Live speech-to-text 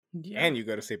Yeah. And you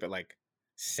go to sleep at like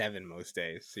 7 most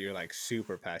days. So you're like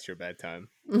super past your bedtime.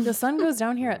 The sun goes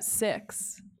down here at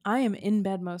 6. I am in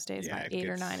bed most days Yeah, by it 8 or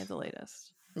gets- 9 at the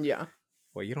latest. Yeah.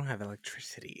 Well, you don't have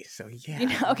electricity. So yeah. You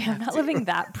know, you okay, I'm have not to. living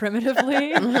that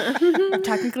primitively.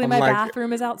 Technically, I'm my like-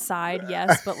 bathroom is outside,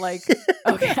 yes, but like,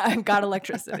 okay, I've got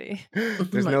electricity.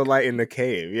 There's my no light in the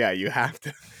cave. Yeah, you have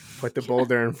to put the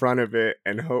boulder in front of it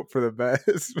and hope for the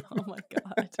best. Oh my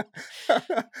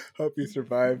god. Hope you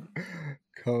survive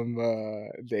come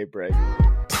daybreak.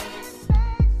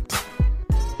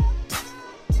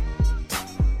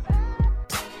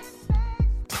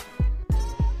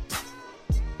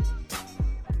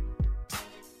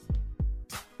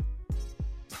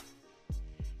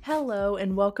 Hello,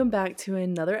 and welcome back to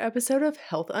another episode of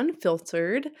Health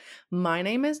Unfiltered. My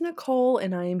name is Nicole,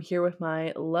 and I am here with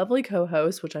my lovely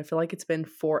co-host, which I feel like it's been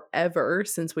forever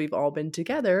since we've all been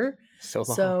together. So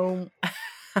long. So,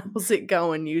 how's it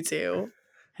going, you two?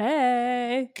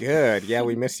 Hey. Good. Yeah,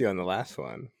 we missed you on the last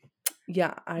one.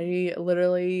 Yeah, I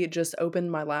literally just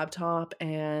opened my laptop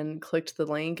and clicked the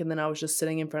link, and then I was just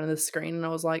sitting in front of the screen, and I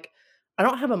was like, I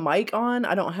don't have a mic on.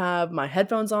 I don't have my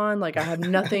headphones on. Like, I have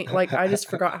nothing. Like, I just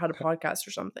forgot how to podcast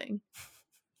or something.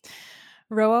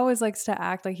 Ro always likes to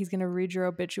act like he's going to read your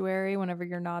obituary whenever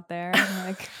you're not there. I'm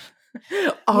like,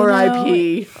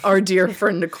 R.I.P. Our dear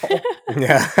friend Nicole.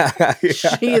 Yeah.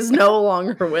 She is no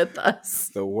longer with us.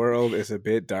 The world is a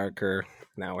bit darker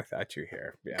now without you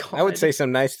here. Yeah. I would God. say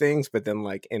some nice things, but then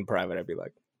like in private I'd be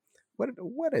like, what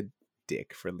a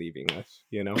dick for leaving us,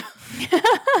 you know?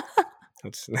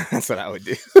 That's what I would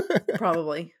do.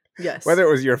 Probably. Yes. Whether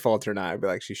it was your fault or not, I'd be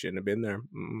like, she shouldn't have been there.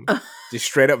 Just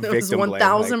straight up It was victim blame.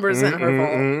 1000%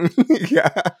 her fault.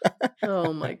 Yeah.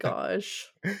 Oh my gosh.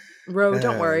 Ro,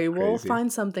 don't worry. We'll Crazy.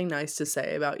 find something nice to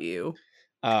say about you.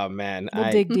 Oh man.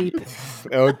 We'll dig deep.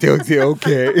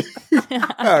 Okay.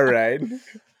 All right.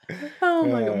 Oh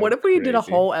my god. What if we did a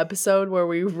Crazy. whole episode where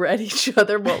we read each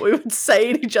other what we would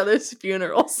say at each other's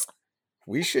funerals?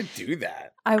 We should do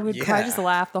that. I would probably just Yeah.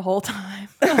 laugh the whole time.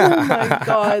 Oh my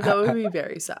god, that would be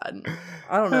very sad.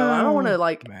 I don't know. I don't want to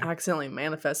like Man. accidentally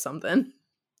manifest something.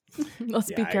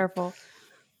 Let's be Yeah, careful.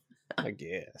 I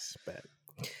guess, but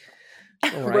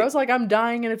Ro's like, I'm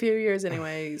dying in a few years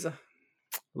anyways.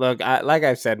 look, like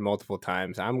I've said multiple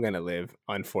times, I'm gonna live,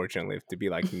 unfortunately, to be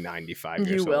like 95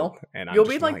 years You will. old, and I'm You'll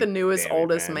be just like the newest, "Damn it,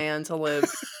 oldest man to live.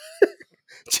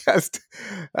 Just,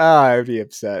 I'd be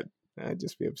upset. I'd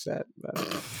just be upset, but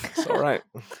it's all right.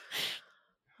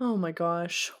 Oh my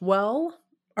gosh. Well,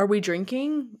 are we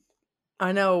drinking?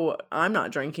 I know I'm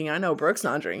not drinking. I know Brooke's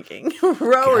not drinking.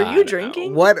 Ro, are you God,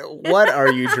 drinking? What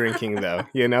are you drinking though?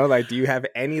 You know, like, do you have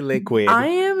any liquid? I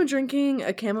am drinking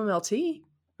a chamomile tea.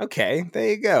 Okay, there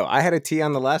you go. I had a tea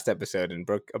on the last episode, and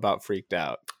Brooke about freaked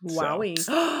out. So, Wowie.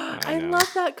 I know.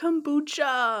 love that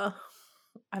kombucha.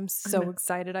 I'm so know.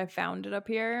 excited I found it up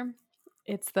here.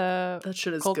 It's the That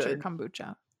shit is cultured good.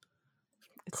 kombucha.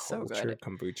 It's so culture good.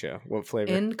 kombucha. What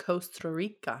flavor? In Costa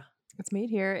Rica. It's made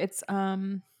here. It's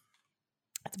boho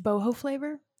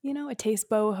flavor. You know, it tastes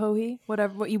boho-y.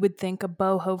 What you would think a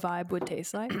boho vibe would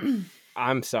taste like.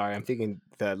 I'm sorry. I'm thinking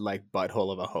the like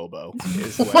butthole of a hobo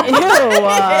is what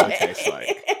Ew. it tastes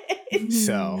like.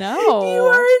 So No. You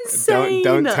are insane.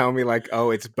 don't tell me like, oh,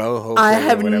 it's boho. I flavor,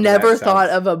 have whatever never that thought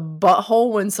sounds. of a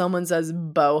butthole when someone says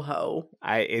boho.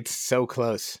 It's so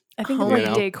close. I think Oh, like you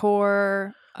know.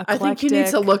 decor, I think you need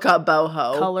to eclectic, look up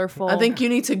boho. colorful. I think you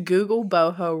need to Google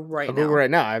boho right I'll now. Google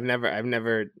right now. I've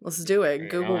never. Let's do it.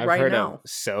 Google I've right heard now. of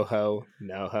Soho,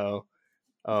 NoHo.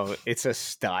 Oh, it's a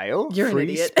style, You're an free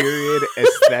idiot. spirit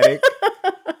aesthetic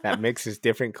that mixes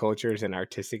different cultures and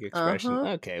artistic expression. Uh-huh.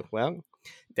 Okay, well,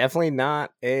 definitely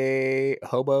not a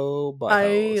hobo butthole.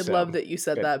 I so, love that you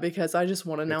said good. that because I just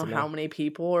want to Good know to how know. many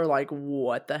people are like,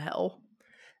 what the hell?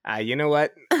 You know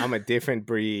what? I'm a different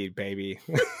breed, baby.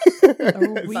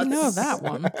 Oh, we know that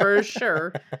one. For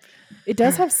sure. It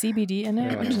does have CBD in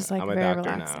it, which is like I'm a very doctor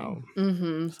relaxing.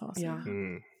 Mm-hmm. It's awesome. Yeah.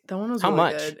 Mm. That one was How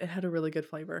really much? good. It had a really good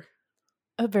flavor.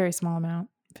 A very small amount,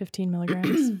 15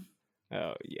 milligrams.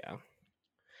 Oh yeah.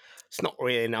 It's not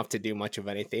really enough to do much of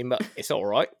anything, but it's all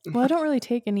right. Well, I don't really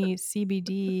take any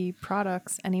CBD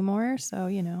products anymore, so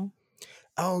you know.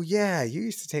 Oh yeah, you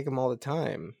used to take them all the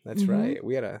time. That's Mhm. right.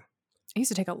 We had a I used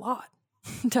to take a lot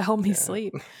to help me Yeah.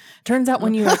 sleep. Turns out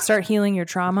when you like start healing your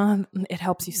trauma, it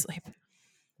helps you sleep.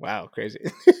 wow, crazy.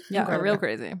 Yeah, Incredible. real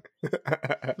crazy.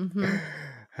 Mhm.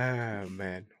 Oh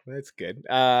man, that's good.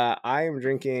 I am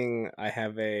drinking. I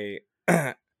have a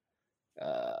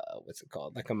what's it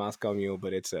called? Like a Moscow Mule,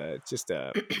 but it's just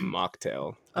a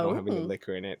mocktail. I don't have any Oh.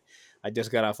 liquor in it. I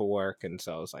just got off of work, and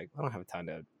so I was like, I don't have time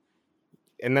to.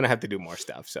 And then I have to do more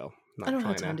stuff, so I'm I don't not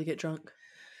have trying time to get drunk.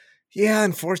 Yeah,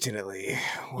 unfortunately.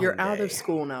 You're One out of day.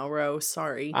 school now, Ro.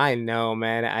 Sorry. I know,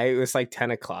 man. It was like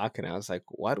 10 o'clock, and I was like,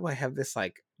 why do I have this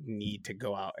like need to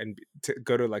go out and to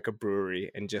go to like a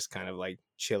brewery and just kind of like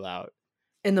chill out?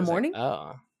 In I the was like, morning?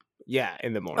 oh, yeah,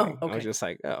 in the Oh, morning. I was okay. just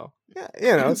like, oh,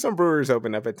 yeah, some brewers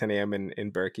open up at 10 a.m.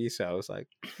 in Berkey. So I was like,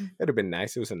 it'd have been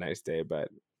nice. It was a nice day, but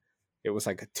it was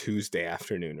like a Tuesday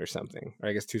afternoon or something, or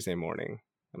I guess Tuesday morning.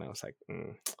 And I was like,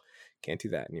 can't do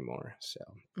that anymore. So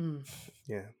Mm,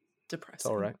 yeah, it's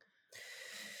depressing. all right.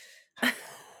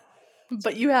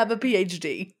 But you have a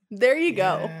PhD. There you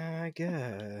go. Yeah, I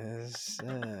guess.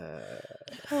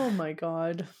 Oh my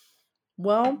God.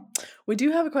 Well, we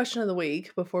do have a question of the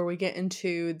week before we get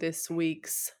into this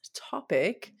week's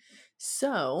topic.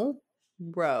 So,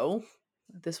 Ro,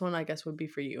 this one I guess would be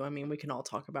for you. I mean, we can all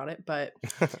talk about it, but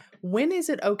when is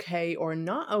it okay or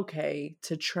not okay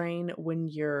to train when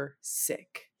you're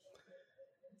sick?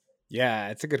 Yeah,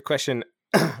 it's a good question.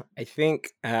 I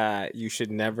think you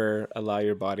should never allow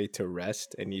your body to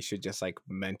rest, and you should just like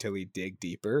mentally dig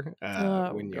deeper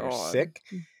Oh, when you're God. sick.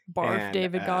 Barf And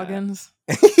David Goggins.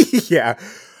 yeah,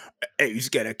 who's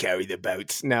gonna carry the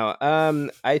boats? No,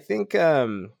 I think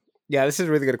yeah, this is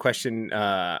a really good question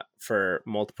for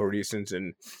multiple reasons.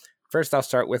 And first, I'll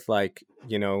start with like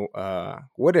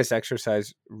what is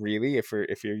exercise really? If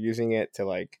you're using it to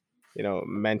like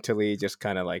mentally just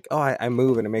kind of like I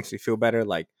move and it makes me feel better,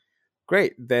 like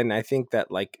great, then I think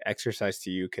that like exercise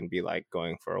to you can be like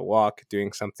going for a walk,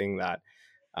 doing something that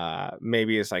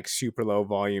maybe is like super low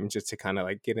volume just to kind of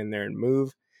like get in there and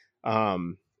move.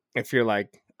 If you're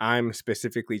like, I'm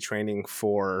specifically training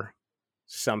for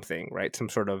something, right? Some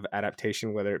sort of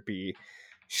adaptation, whether it be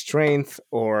strength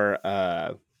or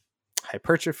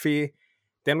hypertrophy,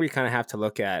 then we kind of have to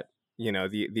look at,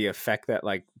 the effect that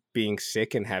like being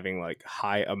sick and having like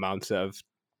high amounts of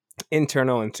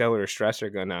internal and cellular stress are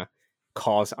gonna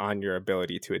cause on your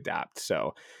ability to adapt.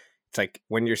 So it's like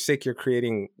when you're sick, you're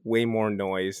creating way more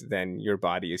noise than your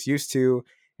body is used to.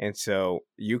 And so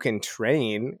you can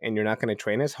train and you're not going to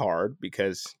train as hard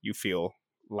because you feel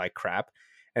like crap.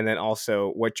 And then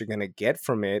also what you're going to get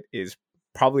from it is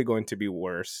probably going to be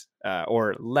worse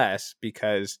or less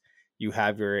because you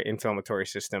have your inflammatory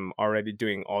system already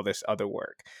doing all this other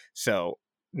work. So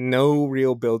no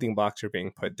real building blocks are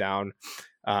being put down.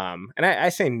 And I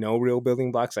say no real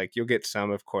building blocks. Like you'll get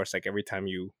some, of course, like every time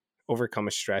you overcome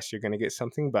a stress, you're going to get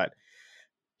something, but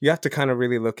you have to kind of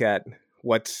really look at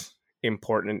what's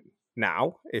important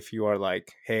now. If you are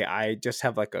like, hey, I just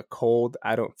have like a cold,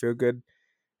 I don't feel good,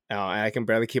 and I can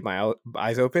barely keep my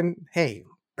eyes open. Hey,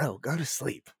 bro, go to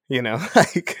sleep.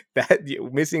 Like that.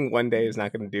 Missing one day is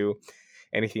not going to do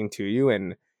anything to you.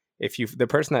 And if the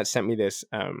person that sent me this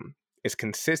is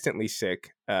consistently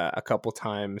sick a couple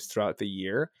times throughout the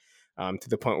year, to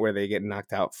the point where they get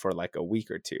knocked out for like a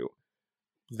week or two,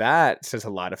 that says a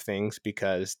lot of things,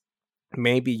 because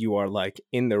maybe you are like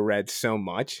in the red so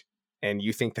much and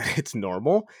you think that it's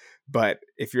normal. But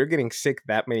if you're getting sick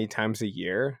that many times a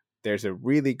year, there's a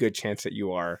really good chance that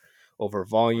you are over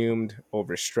volumed,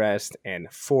 overstressed,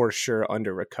 and for sure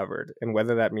under recovered. And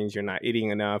whether that means you're not eating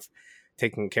enough,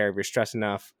 taking care of your stress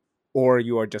enough, or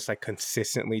you are just like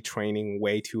consistently training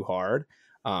way too hard,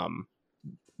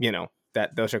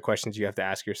 that those are questions you have to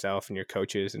ask yourself and your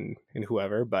coaches and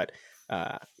whoever. But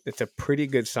it's a pretty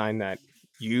good sign that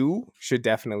you should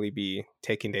definitely be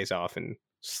taking days off and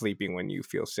sleeping when you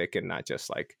feel sick, and not just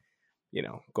like,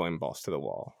 going balls to the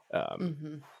wall.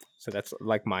 So that's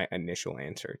like my initial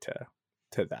answer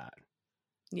to that.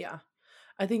 Yeah.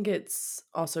 I think it's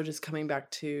also just coming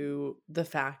back to the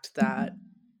fact that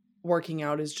working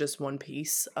out is just one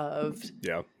piece of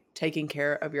taking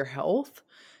care of your health.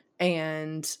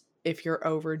 And if you're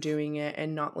overdoing it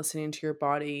and not listening to your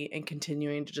body and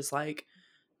continuing to just like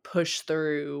push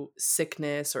through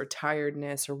sickness or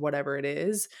tiredness or whatever it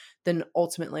is, then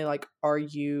ultimately, like, are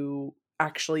you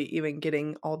actually even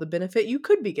getting all the benefit you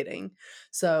could be getting?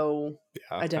 So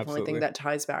I definitely think that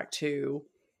ties back to,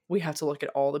 we have to look at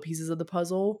all the pieces of the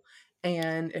puzzle.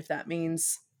 And if that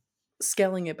means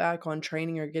scaling it back on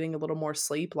training or getting a little more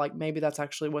sleep, like maybe that's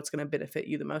actually what's going to benefit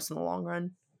you the most in the long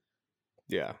run.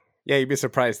 Yeah. You'd be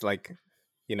surprised. Like,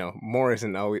 more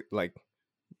isn't always like,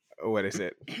 what is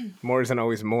it? More isn't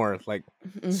always more. Like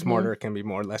smarter can be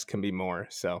more, less can be more.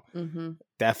 So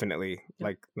definitely,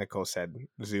 like Nicole said,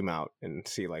 zoom out and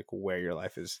see like where your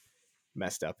life is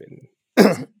messed up in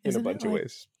a bunch of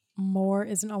ways. More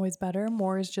isn't always better.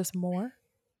 More is just more.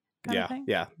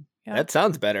 Yeah. That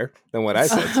sounds better than what I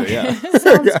said. So yeah,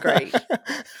 sounds great.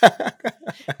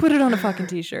 Put it on a fucking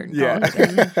t-shirt. Yeah.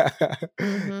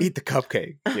 Eat the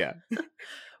cupcake. Yeah.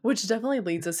 Which definitely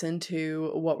leads us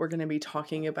into what we're going to be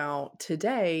talking about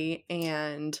today.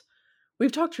 And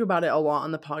we've talked to you about it a lot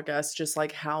on the podcast, just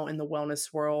like how in the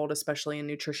wellness world, especially in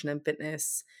nutrition and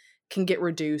fitness, can get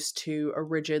reduced to a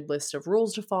rigid list of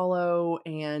rules to follow,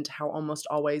 and how almost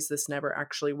always this never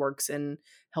actually works in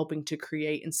helping to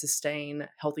create and sustain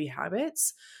healthy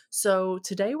habits. So,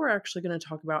 today we're actually going to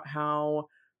talk about how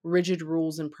rigid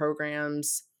rules and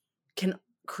programs can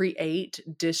create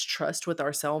distrust with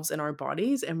ourselves and our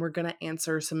bodies. And we're going to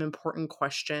answer some important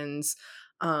questions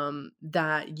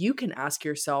that you can ask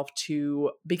yourself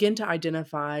to begin to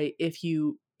identify if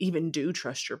you even do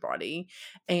trust your body,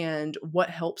 and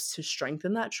what helps to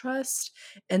strengthen that trust,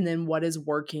 and then what is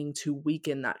working to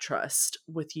weaken that trust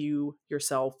with you,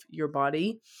 yourself, your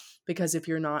body. Because if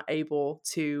you're not able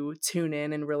to tune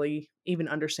in and really even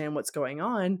understand what's going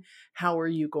on, how are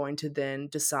you going to then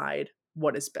decide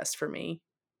what is best for me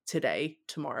today,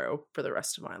 tomorrow, for the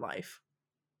rest of my life?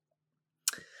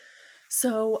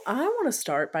 So, I want to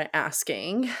start by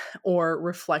asking or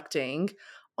reflecting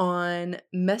on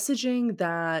messaging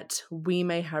that we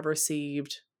may have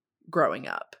received growing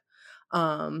up.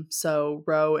 So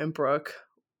Ro and Brooke,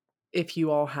 if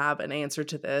you all have an answer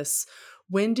to this,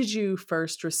 when did you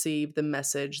first receive the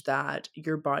message that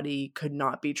your body could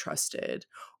not be trusted,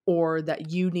 or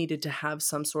that you needed to have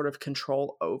some sort of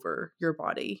control over your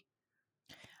body?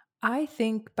 I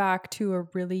think back to a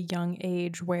really young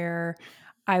age where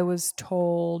I was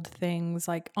told things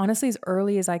like, honestly, as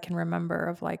early as I can remember,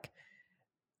 of like,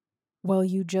 well,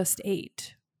 you just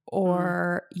ate, Mm,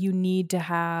 or you need to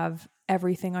have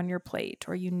everything on your plate,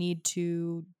 or you need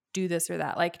to do this or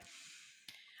that. Like,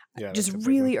 Yeah, just that's a big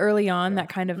one. really early on, Yeah. that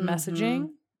kind of mm-hmm. messaging,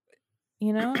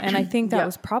 and I think that Yep.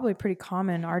 was probably pretty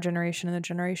common our generation and the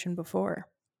generation before.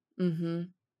 Mm-hmm.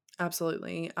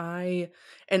 Absolutely.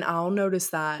 I'll notice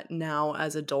that now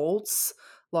as adults,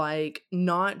 like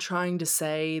not trying to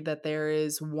say that there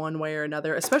is one way or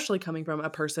another, especially coming from a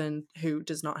person who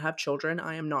does not have children.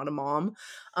 I am not a mom.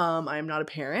 I am not a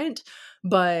parent,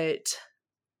 but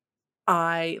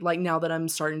I like, now that I'm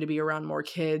starting to be around more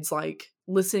kids, like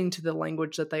listening to the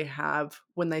language that they have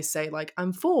when they say like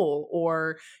I'm full,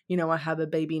 or I have a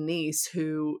baby niece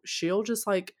who she'll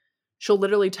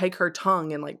literally take her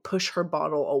tongue and like push her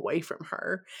bottle away from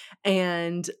her.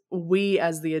 And we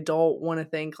as the adult want to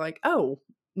think like, "Oh,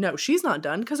 no, she's not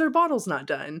done because her bottle's not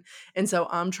done." And so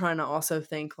I'm trying to also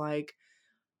think like,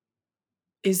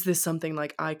 is this something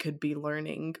like I could be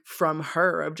learning from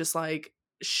her, of just like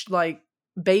like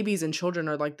babies and children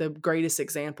are like the greatest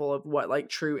example of what like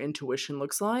true intuition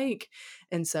looks like.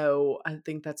 And so I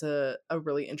think that's a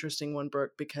really interesting one,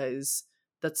 Brooke, because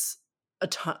that's a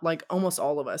ton, like almost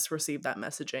all of us receive that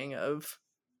messaging of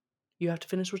you have to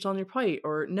finish what's on your plate,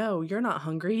 or no, you're not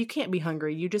hungry, you can't be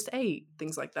hungry, you just ate,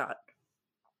 things like that.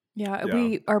 Yeah, Yeah.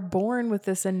 we are born with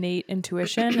this innate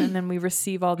intuition, and then we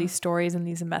receive all these stories and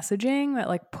these messaging that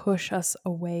like push us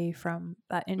away from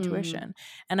that Mm-hmm. intuition.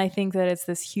 And I think that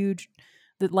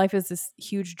that life is this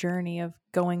huge journey of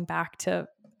going back to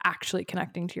actually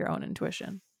connecting to your own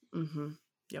intuition. Mm-hmm.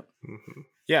 Yep.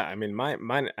 Yeah, I mean,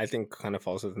 mine I think kind of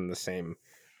falls within the same.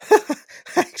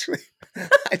 Actually,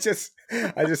 I just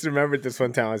remembered this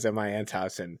one time I was at my aunt's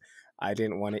house and I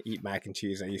didn't want to eat mac and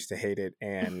cheese. I used to hate it,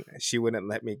 and she wouldn't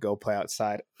let me go play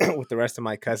outside with the rest of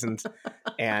my cousins.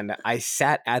 And I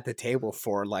sat at the table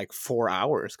for like 4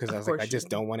 hours because I Of was like, I course you just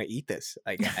did. don't want to eat this.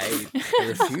 Like I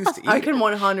refuse to I eat it. can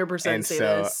 100% And say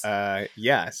so, this.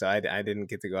 yeah, so I didn't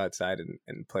get to go outside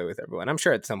and play with everyone. I'm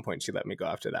sure at some point she let me go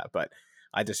after that, but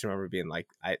I just remember being like,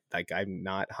 I'm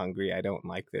not hungry. I don't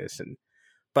like this. And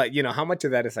but how much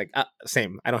of that is like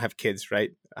same. I don't have kids,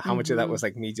 right? How much of that was Mhm.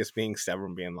 like me just being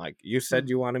stubborn, being like, you said Mm.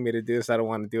 you wanted me to do this, I don't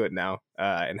want to do it now.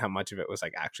 And how much of it was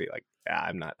like actually like,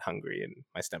 I'm not hungry and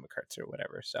my stomach hurts or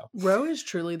whatever. So Ro is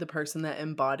truly the person that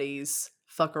embodies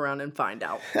fuck around and find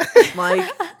out.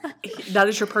 Like, that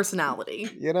is your personality.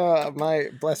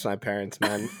 my bless my parents,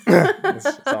 man. That's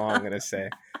all I'm gonna say.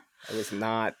 I was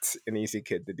not an easy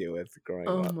kid to deal with growing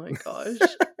Oh up. my gosh.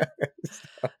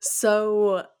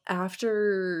 So,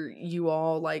 after you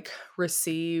all like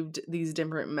received these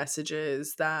different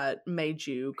messages that made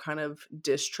you kind of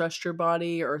distrust your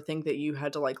body or think that you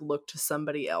had to like look to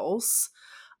somebody else,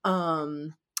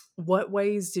 um what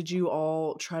ways did you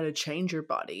all try to change your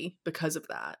body because of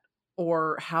that?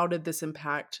 Or how did this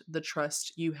impact the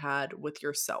trust you had with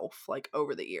yourself like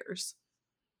over the years?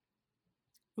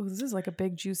 Ooh, this is like a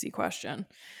big juicy question.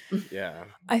 Yeah.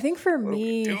 I think for What are we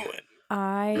me, doing?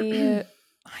 I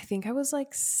think I was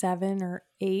like 7 or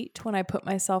 8 when I put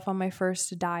myself on my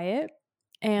first diet,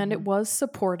 and it Mhm. was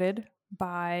supported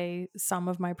by some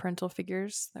of my parental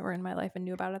figures that were in my life and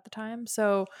knew about it at the time.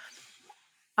 So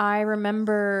I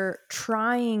remember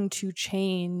trying to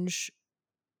change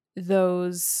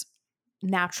those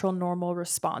natural, normal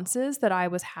responses that I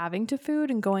was having to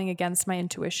food and going against my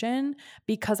intuition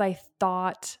because I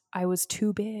thought I was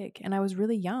too big and I was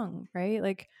really young, right?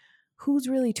 Like, who's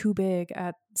really too big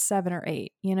at 7 or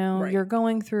 8? You know, Right. you're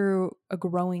going through a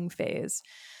growing phase.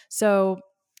 So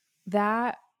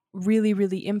that really,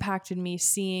 really impacted me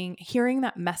hearing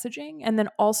that messaging, and then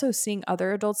also seeing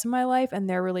other adults in my life and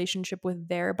their relationship with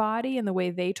their body and the way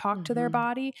they talk to their Mm-hmm.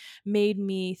 body made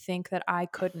me think that I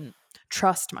couldn't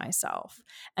trust myself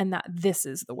and that this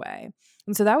is the way.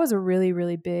 And so that was a really,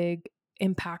 really big,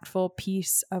 impactful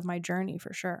piece of my journey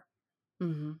for sure.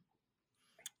 Mm-hmm.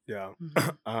 Yeah.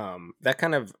 Mm-hmm. That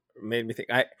kind of made me think.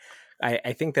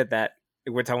 I think that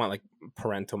we're talking about like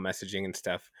parental messaging and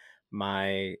stuff.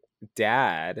 My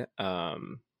dad,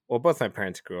 well, both my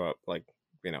parents grew up like,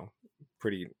 you know,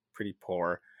 pretty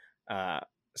poor. Uh,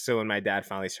 so when my dad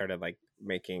finally started like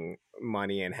making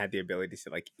money and had the ability to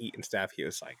like eat and stuff, he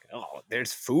was like, "Oh,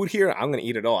 there's food here. I'm gonna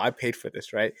eat it all. I paid for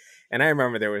this, right?" And I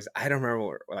remember I don't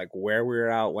remember like where we were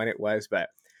out when it was, but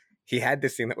he had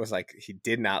this thing that was like he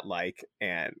did not like,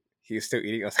 and he was still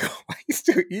eating. I was like, "Why are you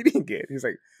still eating it?" He's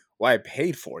like, "Well, I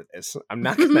paid for this. I'm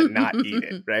not gonna not eat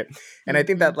it, right?" And I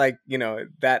think that like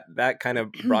that kind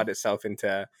of brought itself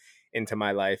into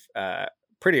my life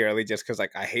pretty early, just because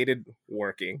like I hated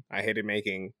working, I hated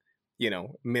making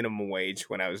minimum wage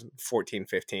when I was 14,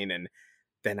 15, and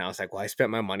then I was like, well, I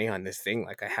spent my money on this thing,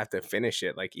 like I have to finish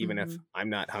it, like even if Mm-hmm. I'm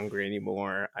not hungry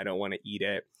anymore, I don't want to eat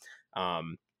it.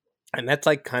 And that's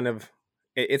like kind of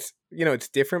it's it's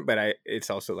different, but it's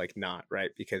also like not right,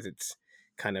 because it's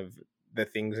kind of the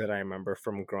things that I remember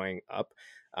from growing up.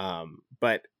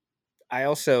 But I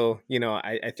also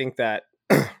I think that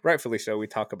rightfully so, we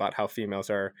talk about how females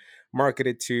are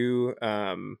marketed to,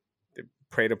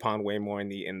 preyed upon way more in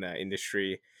the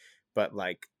industry. But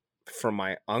like for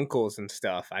my uncles and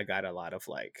stuff, I got a lot of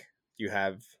like, you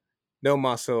have no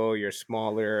muscle, you're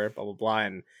smaller, blah blah blah.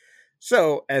 And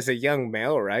so as a young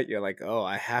male, right, you're like, oh,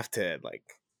 I have to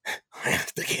like I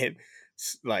have to get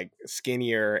like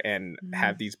skinnier and Mm-hmm.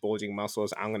 have these bulging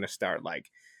muscles. I'm gonna start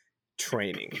like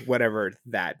training, whatever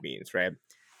that means, right?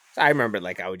 So I remember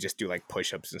like I would just do like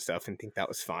push-ups and stuff and think that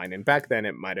was fine. And back then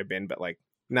it might have been, but like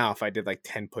now if I did like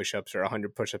 10 push-ups or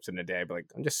 100 push-ups in a day, I'd be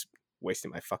like, I'm just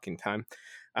wasting my fucking time.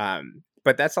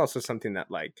 But that's also something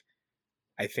that like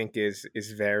I think is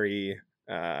very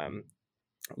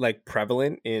like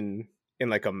prevalent in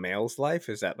like a male's life,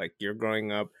 is that like you're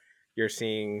growing up, you're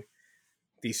seeing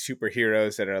these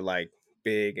superheroes that are like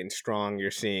big and strong,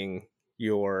 you're seeing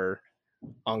your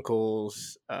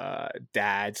uncles,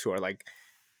 dads who are like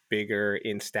bigger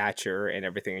in stature and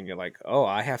everything, and you're like, oh,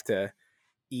 I have to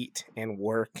eat and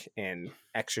work and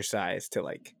exercise to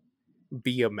like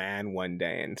be a man one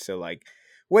day. And so like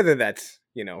whether that's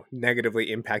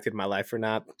negatively impacted my life or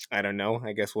not, I don't know,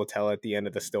 I guess we'll tell at the end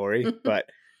of the story. But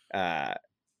uh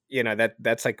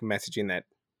that's like messaging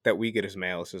that we get as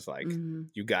males, is like, Mm-hmm.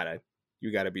 you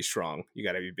gotta be strong, you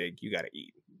gotta be big, you gotta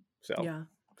eat. So Yeah.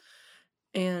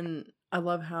 And I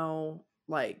love how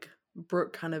like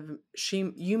Brooke kind of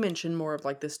you mentioned more of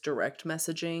like this direct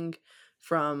messaging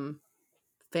from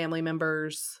family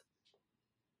members,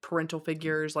 parental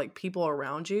figures, like people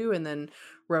around you, and then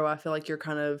Ro, I feel like you're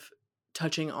kind of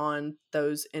touching on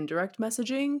those indirect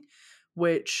messaging,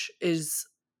 which is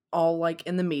all like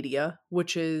in the media,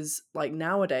 which is like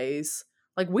nowadays,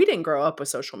 like we didn't grow up with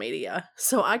social media.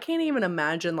 So I can't even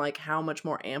imagine like how much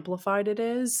more amplified it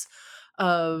is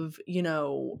of,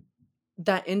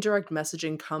 that indirect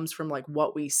messaging comes from like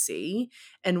what we see.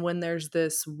 And when there's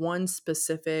this one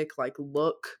specific like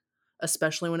look,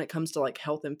 especially when it comes to like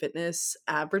health and fitness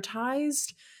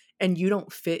advertised, and you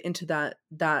don't fit into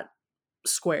that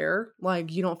square,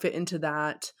 like you don't fit into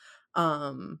that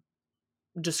um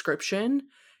description,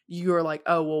 you're like,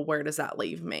 oh well, where does that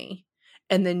leave me?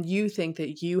 And then you think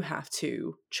that you have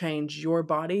to change your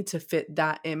body to fit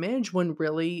that image, when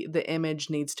really the image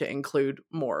needs to include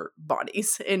more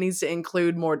bodies. It needs to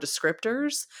include more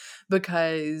descriptors,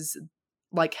 because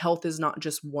like health is not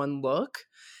just one look.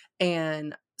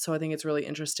 And so I think it's really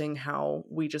interesting how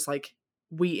we just like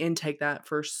we intake that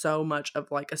for so much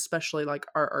of like especially like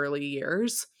our early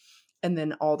years, and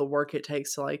then all the work it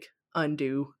takes to like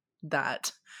undo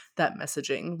that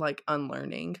messaging, like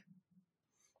unlearning.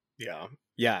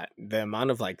 yeah, the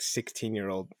amount of like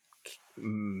 16-year-old,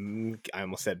 I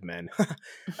almost said men,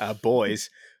 boys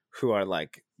who are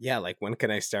like, yeah, like when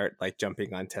can I start like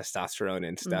jumping on testosterone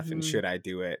and stuff, and Mhm. should I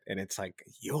do it? And it's like,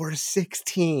 you're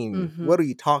 16, Mhm. what are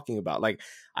you talking about? Like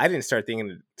I didn't start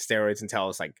thinking of steroids until I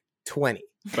was like 20,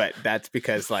 but that's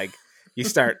because like you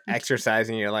start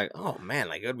exercising, you're like, oh man,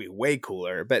 like it would be way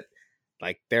cooler. But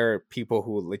like there are people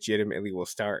who legitimately will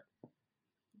start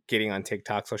getting on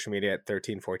TikTok, social media at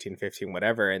 13, 14, 15,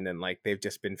 whatever, and then like they've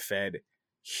just been fed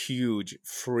huge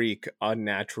freak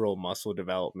unnatural muscle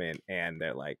development, and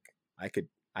they're like, I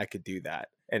could do that,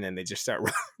 and then they just start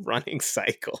running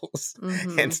cycles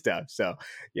and stuff. So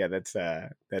yeah,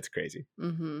 that's crazy.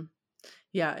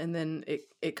 Yeah, and then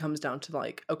it comes down to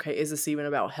like, okay, is this even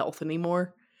about health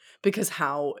anymore? Because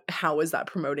how is that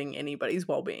promoting anybody's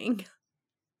well-being?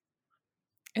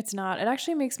 It's not. It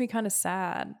actually makes me kind of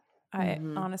sad.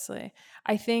 Honestly,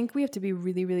 I think we have to be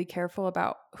really, really careful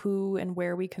about who and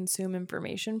where we consume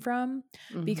information from,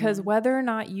 because whether or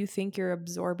not you think you're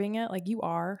absorbing it, like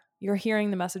you're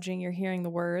hearing the messaging, you're hearing the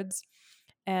words.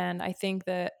 And I think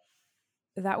that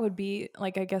would be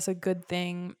like, I guess, a good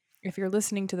thing if you're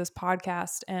listening to this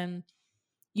podcast and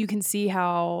you can see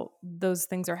how those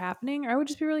things are happening. I would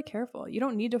just be really careful. You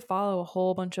don't need to follow a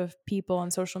whole bunch of people on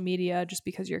social media just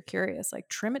because you're curious. Like,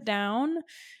 trim it down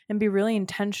and be really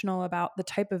intentional about the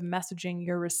type of messaging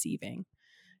you're receiving.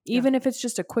 Even if it's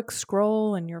just a quick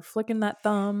scroll and you're flicking that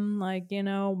thumb, like,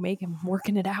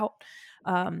 working it out,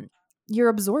 you're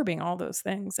absorbing all those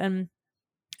things. And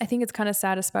I think it's kind of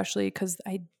sad, especially because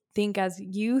I think as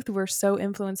youth, we're so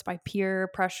influenced by peer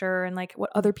pressure and like what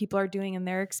other people are doing in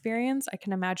their experience. I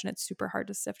can imagine it's super hard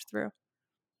to sift through.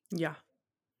 Yeah.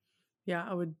 Yeah,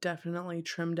 I would definitely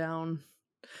trim down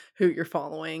who you're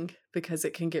following, because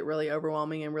it can get really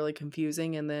overwhelming and really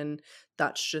confusing. And then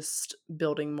that's just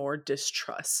building more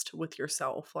distrust with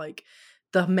yourself. Like,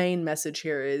 the main message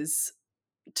here is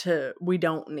we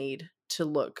don't need to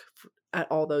look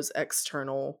at all those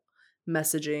external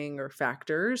messaging or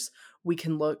factors. We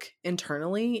can look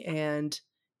internally and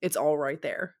it's all right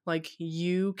there. Like,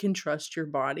 you can trust your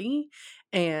body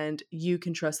and you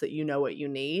can trust that you know what you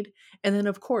need. And then,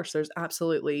 of course, there's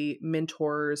absolutely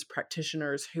mentors,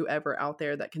 practitioners, whoever out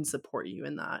there that can support you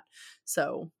in that.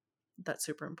 So that's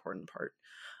super important part.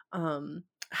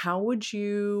 How would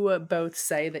you both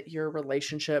say that your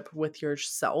relationship with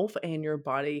yourself and your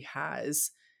body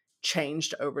has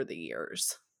changed over the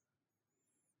years?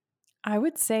 I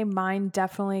would say mine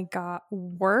definitely got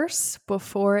worse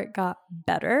before it got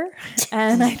better.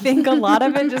 And I think a lot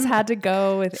of it just had to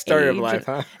go with Story age of life,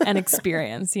 huh? and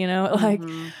experience, like,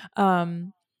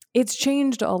 it's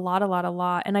changed a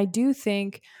lot. And I do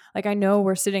think, like, I know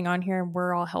we're sitting on here and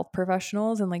we're all health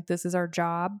professionals and like this is our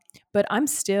job, but I'm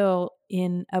still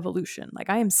in evolution. Like,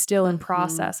 I am still in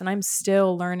process and I'm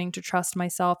still learning to trust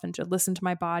myself and to listen to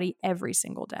my body every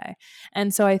single day.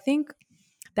 And so I think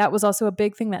that was also a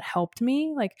big thing that helped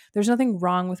me. Like, there's nothing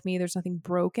wrong with me. There's nothing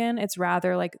broken. It's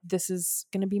rather like, this is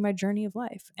going to be my journey of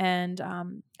life. And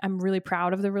I'm really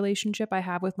proud of the relationship I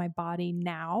have with my body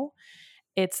now.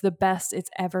 It's the best it's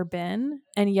ever been.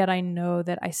 And yet I know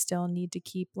that I still need to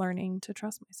keep learning to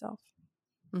trust myself.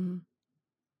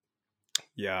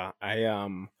 Yeah,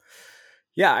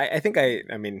 I think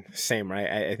I mean, same, right?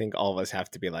 I think all of us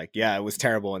have to be like, yeah, it was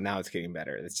terrible and now it's getting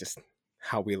better. It's just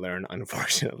how we learn,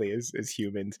 unfortunately, as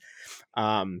humans.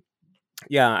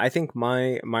 Yeah, I think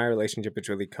my relationship has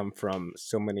really come from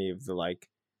so many of the like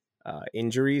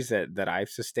injuries that I've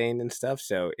sustained and stuff.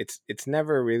 So it's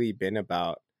never really been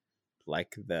about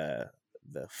like the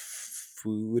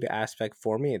food aspect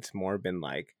for me. It's more been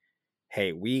like,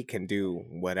 hey, we can do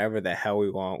whatever the hell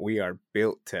we want. We are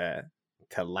built to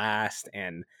last,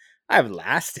 and I've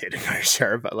lasted for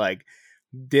sure. But like,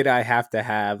 did I have to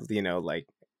have like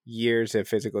years of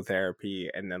physical therapy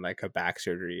and then like a back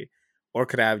surgery? Or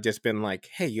could I have just been like,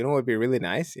 hey, what would be really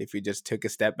nice if you just took a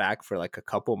step back for like a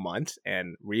couple months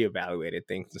and reevaluated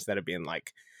things instead of being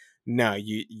like, no,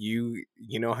 you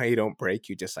know how you don't break,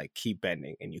 you just like keep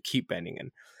bending and you keep bending.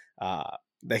 And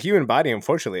the human body,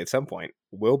 unfortunately, at some point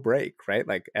will break, right?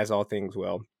 Like, as all things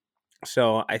will.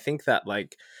 So I think that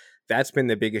like that's been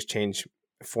the biggest change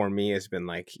for me, has been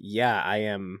like, yeah,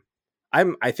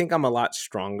 I think I'm a lot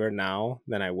stronger now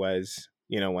than I was,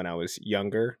 when I was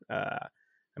younger.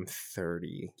 I'm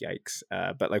 30, yikes.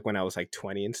 But like when I was like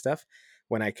 20 and stuff,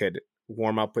 when I could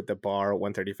warm up with the bar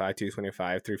 135,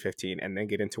 225, 315, and then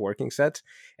get into working sets.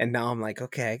 And now I'm like,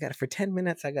 okay, I got for 10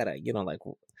 minutes, I gotta,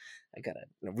 I gotta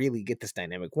really get this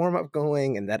dynamic warm up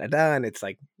going and da. And it's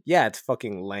like, yeah, it's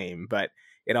fucking lame, but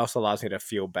it also allows me to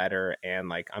feel better, and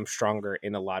like I'm stronger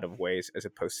in a lot of ways, as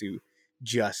opposed to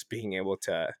just being able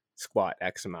to squat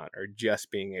X amount or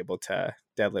just being able to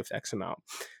deadlift X amount.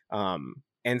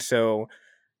 And so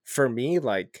for me,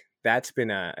 like, that's been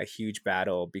a huge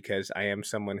battle, because I am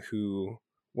someone who,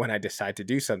 when I decide to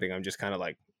do something, I'm just kind of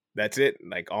like, that's it.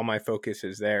 Like, all my focus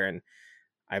is there. And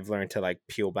I've learned to like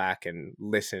peel back and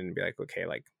listen and be like, okay,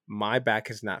 like, my back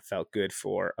has not felt good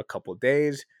for a couple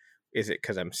days. Is it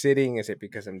because I'm sitting? Is it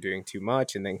because I'm doing too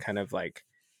much? And then kind of like,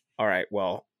 all right,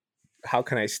 well, how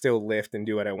can I still lift and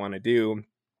do what I want to do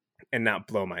and not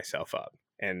blow myself up?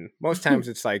 And most times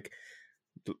it's like,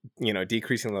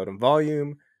 decreasing load and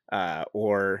volume,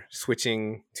 or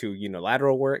switching to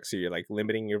unilateral work. So you're like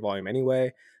limiting your volume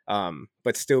anyway,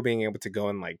 but still being able to go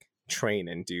and like train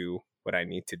and do what I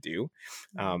need to do.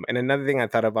 And another thing I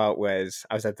thought about was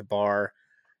I was at the bar,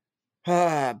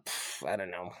 I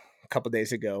don't know, a couple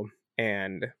days ago,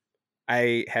 and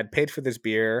I had paid for this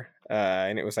beer,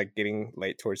 and it was like getting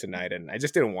late towards the night, and I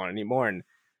just didn't want any more, and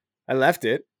I left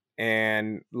it.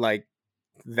 And like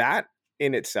that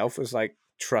in itself was like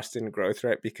trust and growth,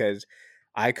 right? Because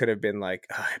I could have been like,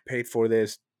 I paid for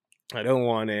this, I don't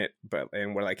want it,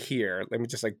 and we're like, here, let me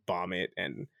just like bomb it.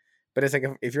 But it's like,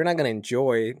 if you're not going to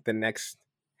enjoy the next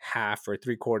half or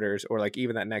three quarters, or like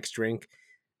even that next drink,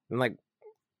 then like,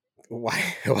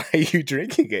 why are you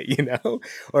drinking it,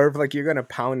 or if like you're going to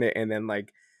pound it and then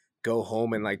like go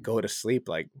home and like go to sleep,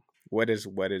 like what is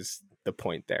the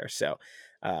point there? So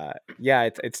yeah,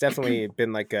 it's definitely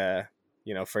been like a,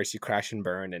 first you crash and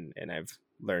burn, and I've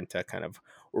learned to kind of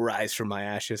rise from my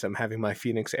ashes. I'm having my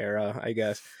Phoenix era, I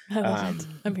guess. I love it.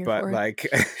 I'm here But for it. like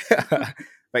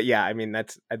but yeah, I mean,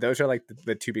 those are like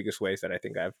the two biggest ways that I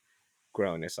think I've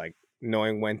grown, is like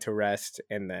knowing when to rest,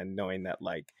 and then knowing that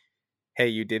like, hey,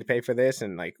 you did pay for this,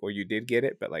 and like, or you did get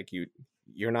it, but like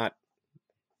you're not,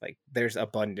 like, there's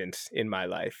abundance in my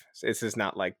life. So this is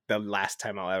not like the last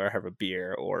time I'll ever have a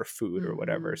beer or food or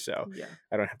whatever. So Yeah.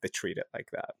 I don't have to treat it like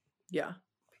that. Yeah.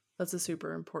 That's a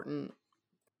super important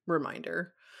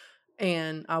reminder.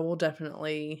 And I will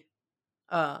definitely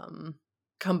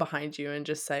come behind you and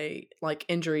just say, like,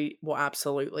 injury will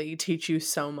absolutely teach you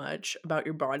so much about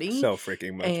your body. So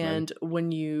freaking much, man. And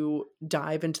when you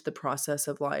dive into the process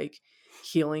of like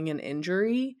healing an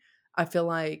injury, I feel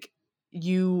like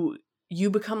you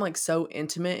become like so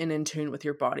intimate and in tune with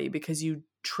your body, because you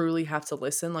truly have to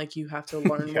listen. Like, you have to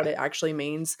learn what Yeah. it actually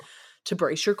means to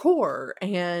brace your core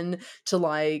and to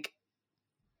like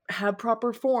have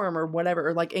proper form or whatever,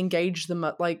 or like engage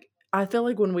the like, I feel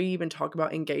like when we even talk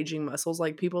about engaging muscles,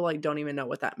 like people like don't even know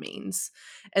what that means.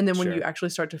 And then when you Sure.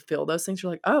 actually start to feel those things,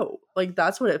 you're like, oh, like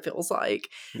that's what it feels like.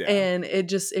 Yeah. And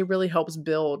it really helps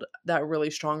build that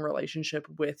really strong relationship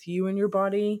with you and your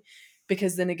body,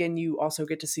 because then again, you also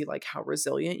get to see like how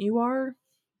resilient you are,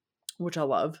 which I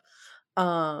love.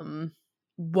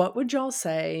 What would y'all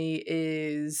say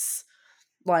is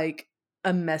like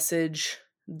a message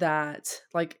that,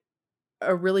 like,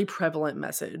 a really prevalent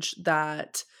message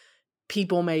that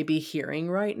people may be hearing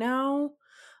right now,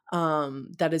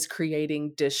 that is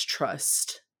creating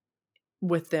distrust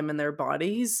with them and their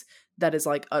bodies, that is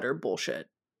like utter bullshit?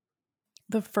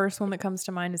 The first one that comes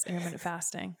to mind is intermittent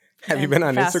fasting. Have you and been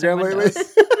on fasting Instagram lately?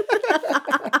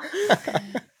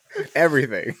 windows.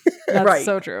 Everything. That's Right.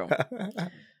 so true.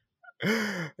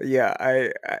 Yeah,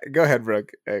 I go ahead,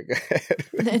 Brooke. Go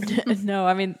ahead. No,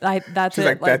 I mean, that's She's it.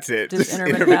 like, that's it. Just Just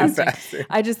intermittent fasting.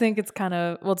 I just think it's kind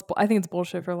of, I think it's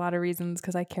bullshit for a lot of reasons,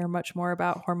 because I care much more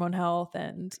about hormone health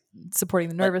and supporting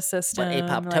the nervous system.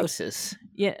 But apoptosis.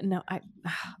 I'm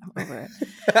over it.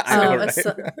 I know,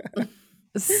 So,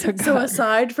 right? So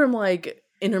aside from like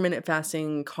intermittent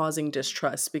fasting causing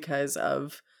distrust because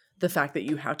of the fact that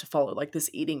you have to follow like this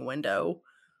eating window,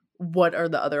 what are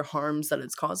the other harms that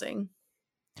it's causing?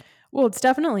 Well, it's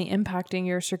definitely impacting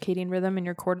your circadian rhythm and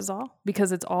your cortisol,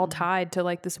 because it's all Mhm. tied to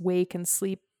like this wake and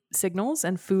sleep signals,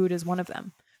 and food is one of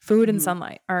them. Food and Mhm.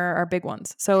 sunlight are big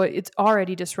ones. So it's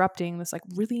already disrupting this like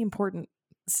really important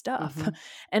stuff. Mhm.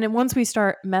 And then once we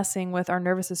start messing with our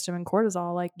nervous system and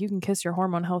cortisol, like, you can kiss your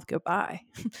hormone health goodbye.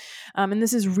 And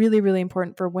this is really, really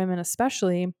important for women,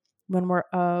 especially when we're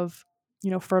of,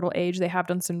 fertile age. They have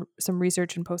done some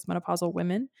research in postmenopausal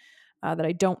women that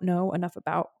I don't know enough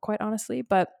about, quite honestly.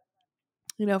 But,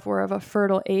 if we're of a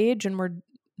fertile age and we're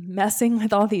messing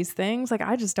with all these things, like,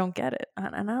 I just don't get it.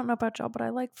 And I don't know about y'all, but I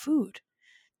like food.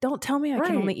 Don't tell me I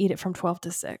can only Right. eat it from 12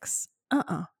 to 6.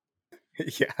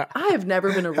 Yeah. I have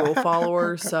never been a rule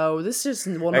follower, so this just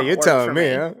will Hey, not you're work telling for me,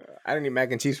 me. huh? I didn't eat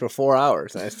mac and cheese for 4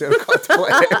 hours, and I still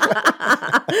contemplate.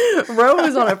 Ro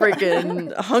was on a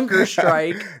freaking hunger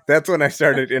strike. That's when I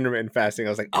started intermittent fasting. I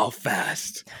was like, I'll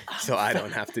fast so I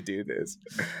don't have to do this.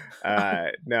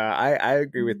 No, I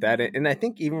agree with that. And I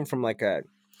think even from like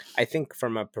I think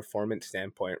from a performance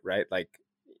standpoint, right? Like,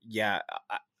 yeah,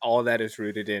 all that is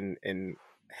rooted in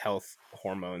health,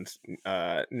 hormones,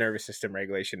 nervous system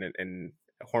regulation, and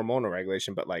hormonal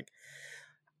regulation. But like,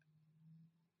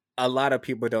 a lot of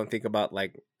people don't think about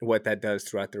like what that does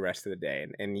throughout the rest of the day.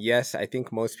 And yes, I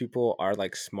think most people are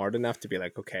like smart enough to be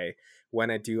like, okay,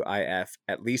 when I do IF,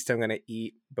 at least I'm gonna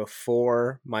eat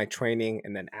before my training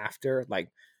and then after. Like,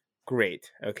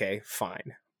 great, okay,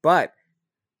 fine. But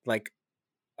like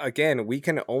again, we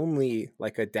can only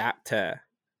like adapt to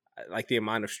like the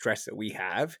amount of stress that we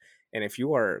have. And if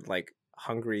you are like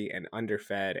hungry and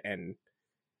underfed and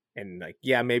like,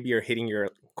 yeah, maybe you're hitting your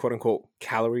quote unquote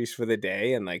calories for the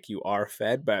day and like you are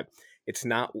fed, but it's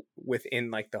not within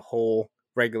like the whole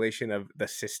regulation of the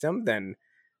system, then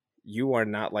you are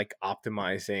not like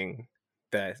optimizing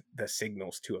the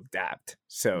signals to adapt.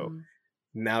 So Mm.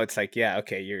 now it's like, yeah,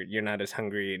 okay, you're not as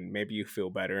hungry and maybe you feel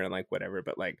better and like whatever,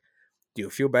 but like, do you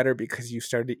feel better because you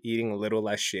started eating a little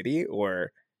less shitty,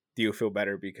 or do you feel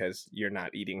better because you're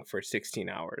not eating for 16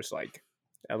 hours? Like,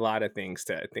 a lot of things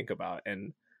to think about,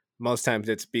 and most times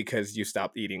it's because you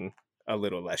stopped eating a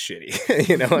little less shitty,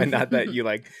 and not that you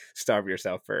like starve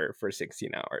yourself for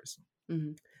 16 hours.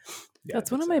 Mhm. Yeah,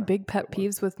 That's one that's of my a big good pet one.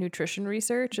 peeves with nutrition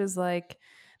research is like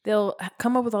they'll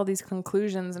come up with all these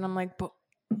conclusions and I'm like, but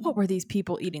what were these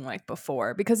people eating like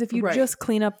before? Because if you Right. just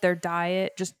clean up their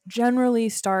diet, just generally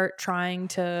start trying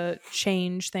to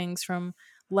change things from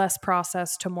less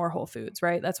processed to more whole foods,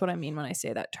 right? That's what I mean when I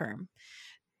say that term.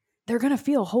 They're going to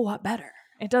feel a whole lot better.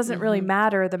 It doesn't really Mhm.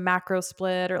 matter the macro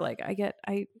split or like a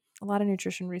lot of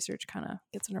nutrition research kind of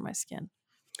gets under my skin.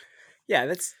 Yeah,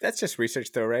 that's just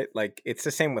research though, right? Like it's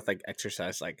the same with like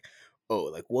exercise. Like, oh,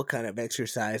 like what kind of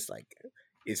exercise like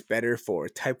is better for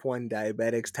type 1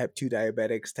 diabetics, type 2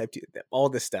 diabetics, type 2, all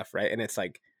this stuff, right? And it's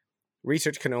like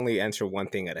research can only answer one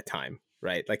thing at a time,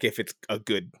 right? Like if it's a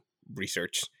good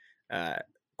research uh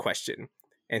question.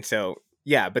 And so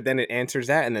yeah, but then it answers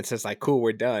that and then says like, cool,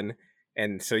 we're done.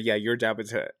 And so yeah, your job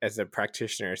as a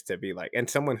practitioner is to be like, and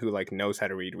someone who like knows how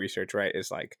to read research, right, is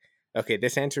like, okay,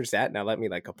 this answers that, now let me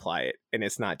like apply it. And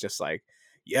it's not just like,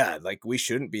 yeah, like we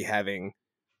shouldn't be having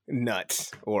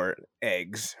nuts or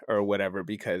eggs or whatever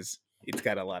because it's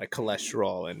got a lot of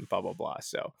cholesterol and blah blah blah.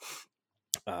 So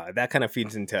that kind of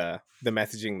feeds into the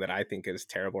messaging that I think is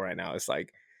terrible right now. It's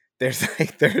like there's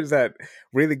that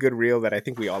really good reel that I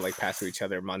think we all like passed to each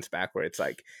other months back where it's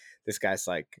like this guy's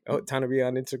like, oh, Tanabe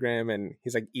on Instagram, and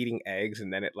he's like eating eggs,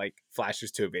 and then it like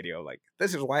flashes to a video like,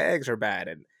 this is why eggs are bad,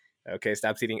 and okay,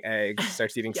 stops eating eggs,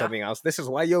 starts eating Yeah. something else. This is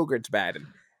why yogurt's bad, and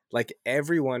like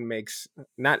everyone makes,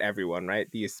 not everyone, right?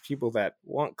 These people that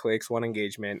want clicks, want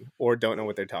engagement, or don't know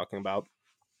what they're talking about,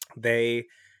 they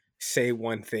say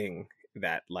one thing,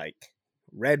 that like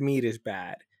red meat is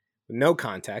bad, no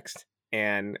context.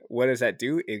 And what does that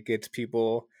do? It gets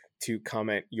people to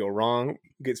comment you're wrong,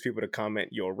 gets people to comment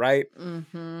you're right,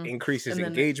 Mhm. increases And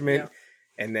then yeah. engagement,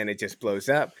 and then it just blows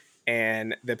up.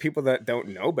 And the people that don't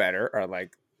know better are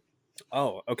like,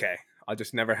 oh, okay, I'll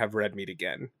just never have red meat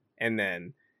again. And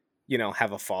then,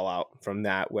 have a fallout from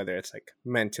that, whether it's like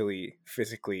mentally,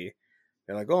 physically.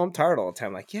 They're like, oh, I'm tired all the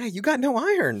time. Like, yeah, you got no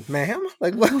iron, ma'am.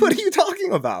 Like, what are you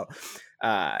talking about?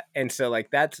 And so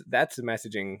like that's the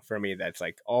messaging for me that's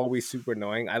like always super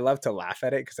annoying. I love to laugh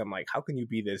at it because I'm like, how can you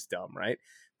be this dumb, right?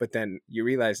 But then you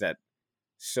realize that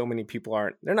so many people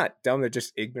they're not dumb, they're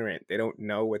just ignorant. They don't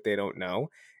know what they don't know.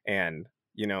 And,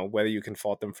 whether you can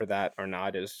fault them for that or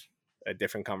not is a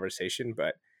different conversation.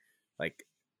 But like,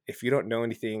 if you don't know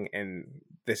anything and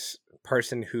this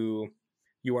person who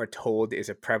you are told is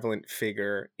a prevalent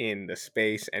figure in the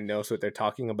space and knows what they're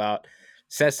talking about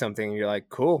says something, and you're like,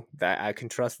 cool, that I can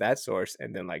trust that source,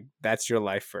 and then like that's your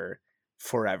life for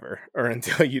forever, or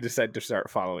until you decide to start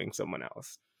following someone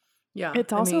else. Yeah.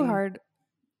 It's I also mean, hard.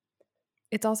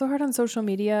 It's also hard on social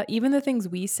media, even the things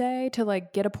we say, to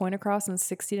like get a point across in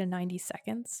 60 to 90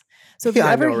 seconds. So if you Yeah,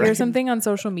 I ever know, hear right? something on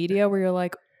social media where you're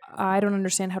like, I don't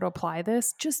understand how to apply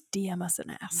this, just DM us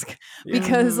and ask. Yeah.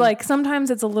 Because mhm. like sometimes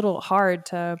it's a little hard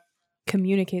to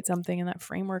communicate something in that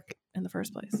framework in the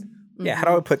first place. Yeah, how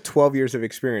do I Mhm. put 12 years of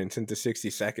experience into 60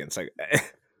 seconds? Like,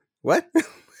 what?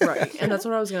 Right. And that's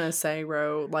what I was going to say,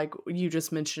 Ro. Like you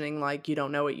just mentioning, like, you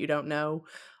don't know what you don't know.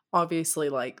 Obviously,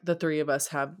 like the three of us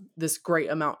have this great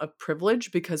amount of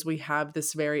privilege because we have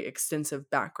this very extensive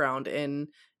background in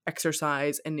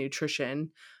exercise and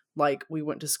nutrition. Like, we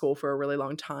went to school for a really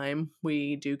long time.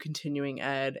 We do continuing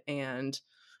ed and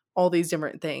all these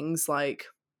different things. Like,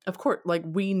 of course, like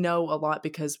we know a lot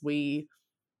because we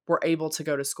were able to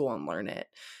go to school and learn it.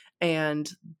 And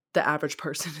the average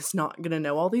person is not going to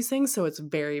know all these things, so it's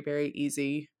very very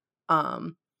easy,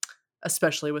 um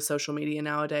especially with social media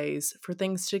nowadays, for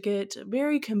things to get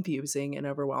very confusing and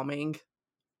overwhelming.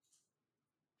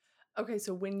 Okay,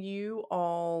 so when you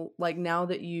all, like, now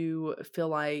that you feel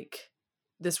like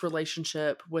this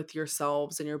relationship with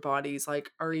yourselves and your bodies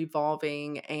like are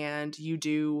evolving and you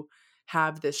do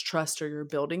have this trust or you're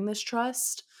building this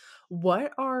trust,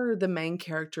 what are the main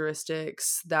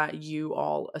characteristics that you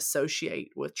all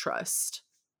associate with trust?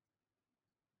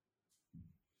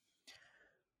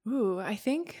 Ooh, I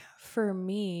think for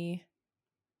me,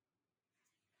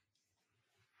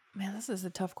 man, this is a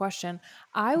tough question.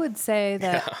 I would say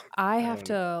that Yeah. I I have don't,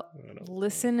 to I don't know.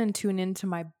 listen and tune into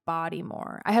my body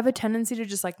more. I have a tendency to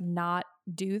just like not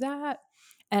do that.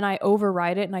 And I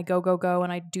override it and I go,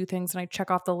 and I do things and I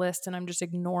check off the list and I'm just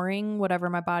ignoring whatever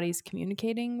my body's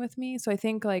communicating with me. So I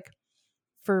think like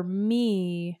for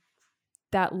me,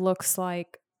 that looks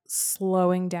like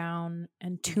slowing down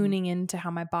and Mhm. tuning into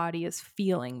how my body is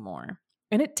feeling more.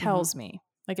 And it Mhm. tells me,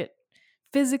 like it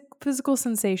physical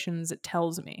sensations, it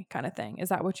tells me kind of thing. Is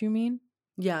that what you mean?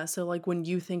 Yeah, so like when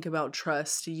you think about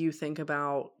trust, you think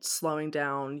about slowing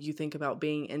down, you think about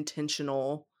being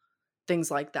intentional, things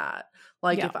like that.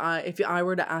 Like Yeah. if I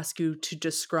were to ask you to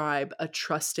describe a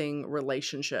trusting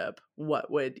relationship, what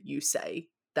would you say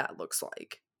that looks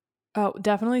like? Oh,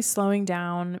 definitely slowing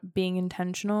down, being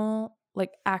intentional,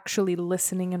 like actually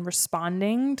listening and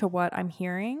responding to what I'm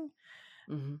hearing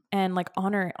Mhm. and like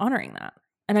honoring that.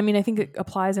 And I mean, I think it Mhm.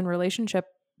 applies in relationship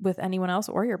with anyone else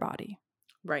or your body.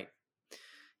 Right.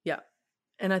 Yeah.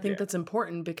 And I think Yeah. that's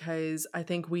important because I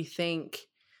think we think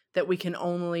that we can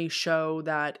only show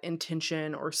that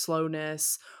intention or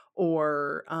slowness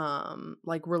or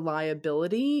like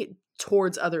reliability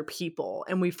towards other people,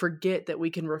 and we forget that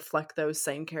we can reflect those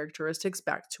same characteristics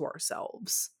back to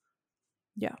ourselves.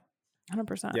 Yeah.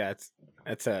 100%. Yeah,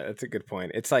 that's a good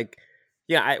point. It's like,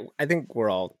 yeah, I think we're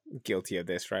all guilty of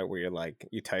this, right? Where you're like,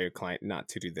 you tell your client not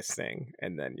to do this thing,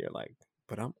 and then you're like,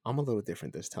 but I'm a little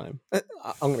different this time.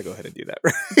 I'm gonna go ahead and do that,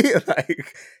 right?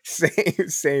 Like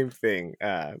same thing.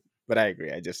 But I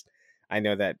agree. I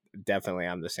know that definitely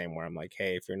I'm the same. Where I'm like,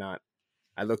 hey, if you're not,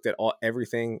 I looked at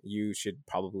everything. You should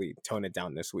probably tone it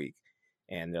down this week.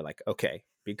 And they're like, okay,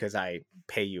 because I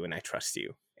pay you and I trust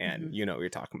you, and Mhm. you know what you're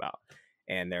talking about.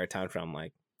 And there are times where I'm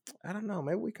like, I don't know,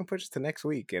 maybe we can push it to next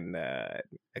week, and I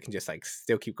can just like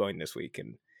still keep going this week.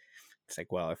 And it's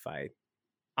like, well, if I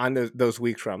on those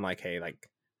weeks where I'm like, hey, like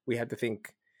we have to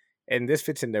think, and this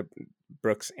fits into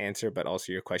Brooke's answer, but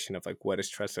also your question of like, what does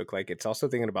trust look like? It's also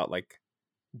thinking about like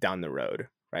down the road,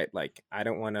 right? Like I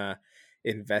don't want to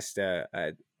invest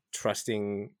a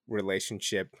trusting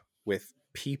relationship with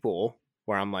people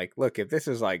where I'm like, look, if this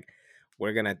is like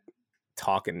we're gonna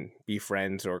talk and be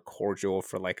friends or cordial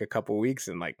for like a couple weeks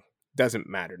and like doesn't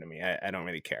matter to me. I don't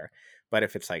really care. But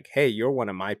if it's like, hey, you're one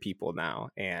of my people now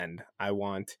and I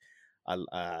want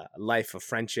a life of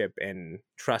friendship and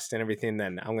trust and everything,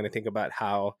 then I'm going to think about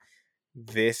how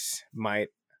this might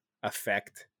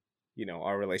affect,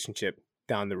 our relationship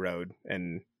down the road.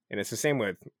 And it's the same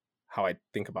with how I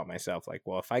think about myself. Like,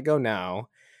 well, if I go now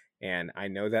and I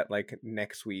know that like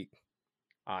next week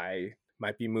I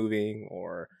might be moving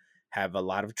or have a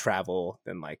lot of travel,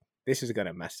 then like this is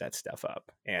gonna mess that stuff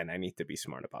up, and I need to be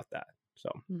smart about that.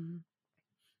 So Mhm.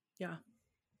 Yeah,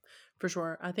 for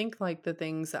sure. I think like the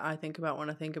things that I think about when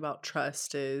I think about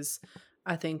trust is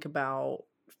I think about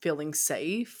feeling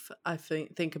safe. I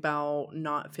think about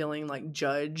not feeling like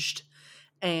judged.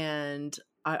 And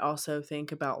I also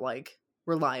think about like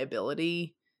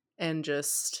reliability and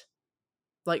just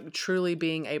like truly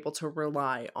being able to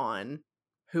rely on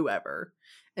whoever.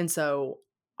 And so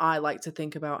I like to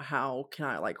think about how can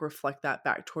I like reflect that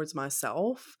back towards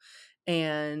myself.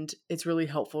 And it's really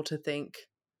helpful to think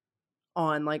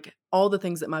on like all the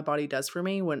things that my body does for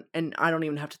me when and I don't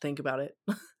even have to think about it.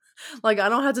 Like I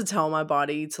don't have to tell my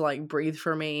body to like breathe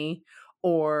for me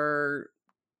or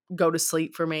go to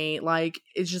sleep for me. Like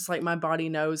it's just like my body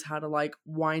knows how to like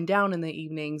wind down in the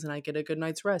evenings and I get a good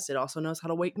night's rest. It also knows how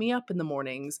to wake me up in the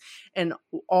mornings. And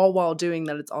all while doing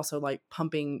that, it's also like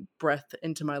pumping breath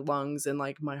into my lungs and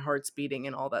like my heart's beating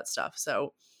and all that stuff.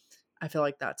 So I feel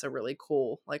like that's a really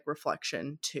cool like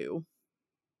reflection too.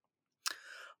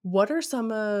 What are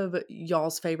some of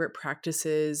y'all's favorite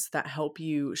practices that help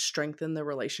you strengthen the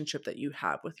relationship that you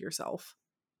have with yourself?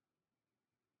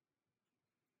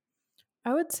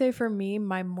 I would say for me,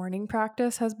 my morning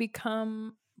practice has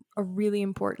become a really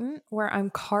important where I'm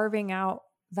carving out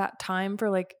that time for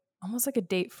like almost like a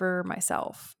date for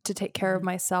myself to take care of Mhm.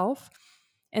 myself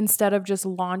instead of just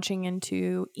launching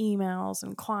into emails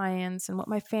and clients and what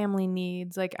my family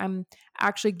needs. Like I'm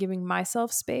actually giving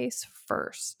myself space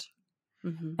first.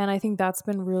 Mhm. And I think that's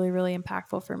been really, really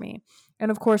impactful for me.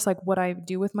 And of course, like what I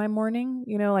do with my morning,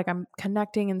 you know, like I'm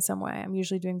connecting in some way. I'm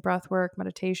usually doing breath work,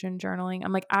 meditation, journaling.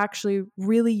 I'm like actually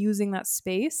really using that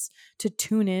space to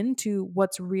tune in to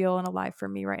what's real and alive for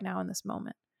me right now in this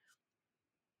moment.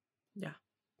 Yeah.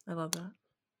 I love that.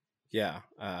 Yeah.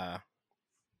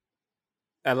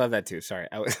 I love that too. Sorry,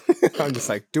 I'm just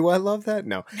like, do I love that?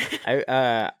 No,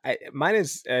 mine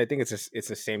is. I think it's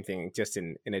the same thing, just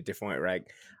in a different way, right?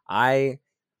 I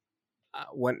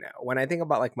when I think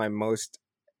about like my most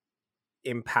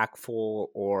impactful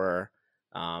or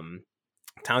um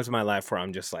times in my life where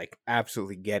I'm just like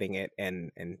absolutely getting it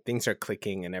and things are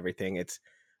clicking and everything. It's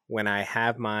when I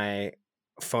have my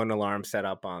phone alarm set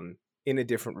up on in a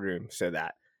different room so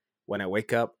that when I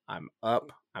wake up, I'm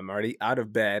already out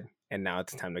of bed, and now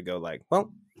it's time to go. Like,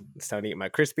 well, it's time to eat my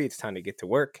crispy. It's time to get to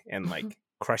work and like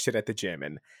crush it at the gym.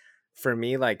 And for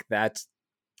me, like that's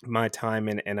my time,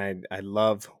 and I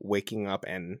love waking up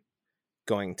and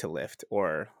going to lift.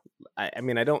 Or I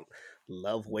mean, I don't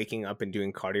love waking up and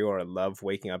doing cardio, or I love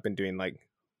waking up and doing like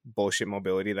bullshit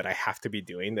mobility that I have to be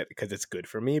doing that because it's good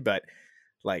for me. But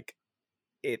like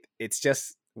it's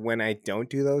just when I don't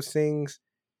do those things,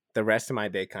 the rest of my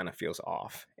day kind of feels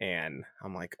off, and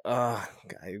I'm like, oh,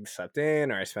 I slept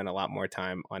in, or I spent a lot more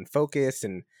time unfocused.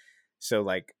 And so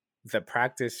like the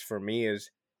practice for me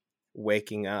is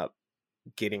waking up,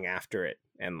 getting after it,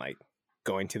 and like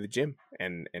going to the gym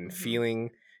and feeling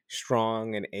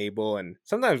strong and able, and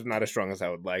sometimes not as strong as I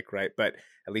would like, right? But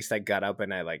at least I got up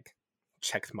and I like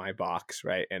checked my box,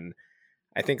 right? And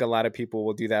I think a lot of people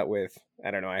will do that with,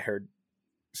 I don't know, I heard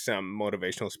some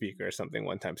motivational speaker or something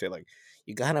one time say like,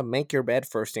 you gotta make your bed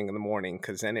first thing in the morning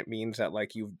because then it means that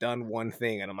like you've done one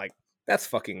thing. And I'm like, that's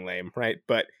fucking lame, right?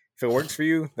 But if it works for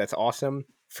you, that's awesome.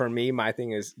 For me, my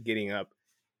thing is getting up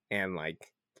and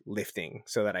like lifting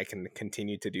so that I can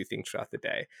continue to do things throughout the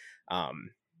day.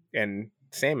 And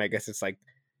same, I guess it's like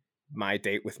my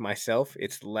date with myself.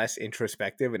 It's less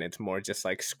introspective and it's more just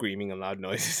like screaming loud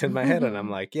noises in my head. And I'm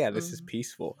like, yeah, this is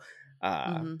peaceful.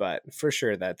 But for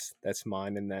sure, that's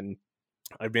mine. And then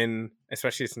I've been,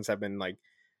 especially since I've been like,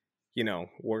 you know,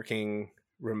 working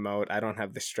remote, I don't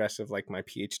have the stress of like my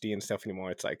PhD and stuff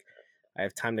anymore. It's like I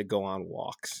have time to go on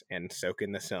walks and soak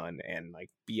in the sun and like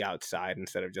be outside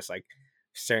instead of just like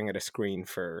staring at a screen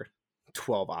for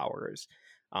 12 hours.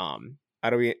 I'll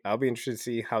be interested to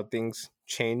see how things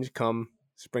change come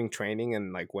spring training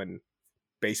and like when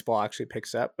baseball actually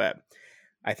picks up. But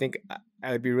I think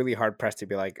I would be really hard pressed to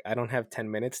be like, I don't have 10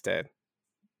 minutes to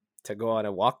go on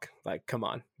a walk. Like, come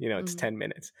on, you know, it's 10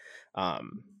 minutes.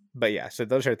 But yeah, so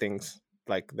those are things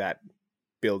like that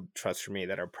build trust for me,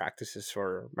 that are practices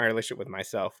for my relationship with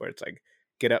myself, where it's like,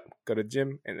 get up, go to the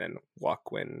gym, and then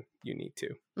walk when you need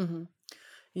to.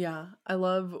 Yeah, I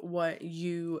love what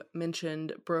you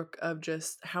mentioned, Brooke, of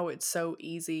just how it's so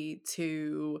easy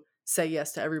to say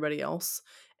yes to everybody else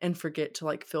and forget to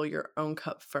like fill your own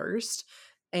cup first.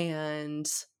 And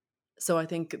so I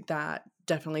think that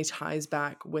definitely ties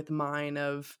back with mine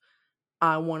of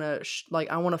I want to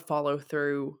I want to follow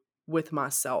through with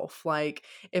myself. Like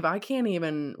if I can't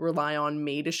even rely on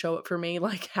me to show up for me,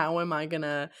 like how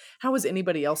is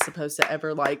anybody else supposed to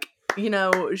ever like, you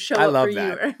know, show I up for love you?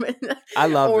 that. I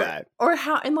love that. Or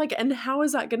how and how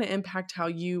is that going to impact how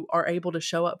you are able to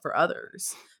show up for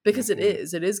others? Because it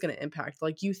is going to impact.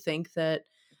 Like you think that,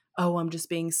 oh, I'm just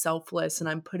being selfless and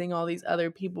I'm putting all these other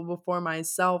people before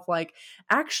myself. Like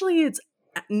actually it's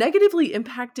negatively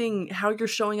impacting how you're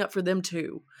showing up for them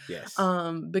too. Yes.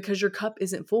 Because your cup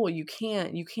isn't full. You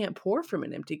can't pour from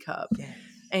an empty cup. Yes.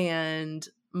 And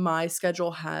my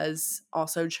schedule has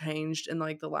also changed in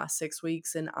like the last 6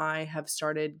 weeks, and I have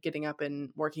started getting up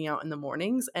and working out in the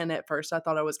mornings. And at first I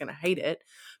thought I was going to hate it,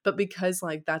 but because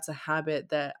like that's a habit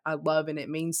that I love and it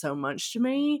means so much to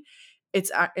me, it's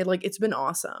been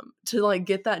awesome to like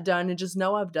get that done and just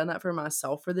know I've done that for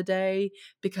myself for the day,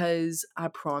 because I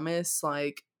promise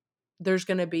like there's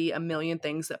going to be a million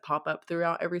things that pop up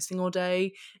throughout every single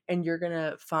day, and you're going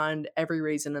to find every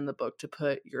reason in the book to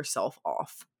put yourself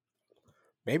off.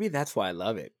 Maybe that's why I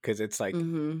love it, because it's like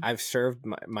I've served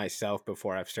myself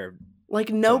before I've served like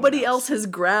nobody else has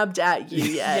grabbed at you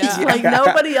yet. Yeah. Like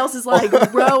nobody else is like,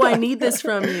 bro, I need this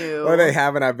from you. Or they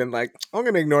haven't. I've been like, I'm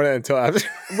gonna ignore that until after.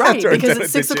 Right, after because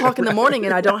it's 6 o'clock in the morning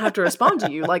and I don't have to respond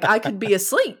to you. Like I could be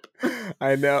asleep.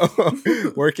 I know.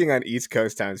 Working on East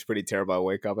Coast time is pretty terrible. I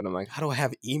wake up and I'm like, how do I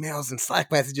have emails and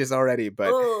Slack messages already?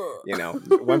 But you know,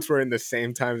 once we're in the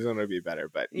same time zone, it'll be better.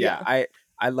 But yeah,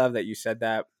 I love that you said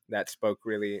that. That spoke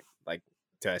really like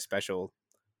to a special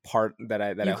part that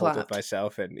I You hold with clapped.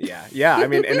 myself, and yeah. I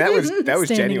mean, and that was Standing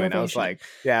genuine. I was ovation.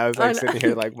 like, I was I like know. sitting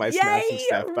here like my snaps and Yay!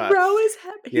 stuff, but Ro is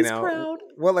happy. you He's know, proud.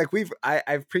 well, like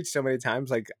I've preached so many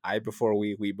times, like I before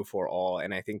we before all,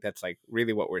 and I think that's like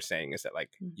really what we're saying is that like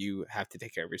you have to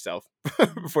take care of yourself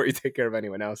before you take care of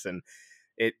anyone else, and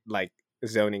it like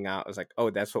zoning out is like,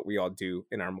 oh, that's what we all do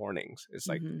in our mornings. It's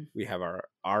like we have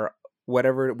our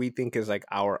whatever we think is like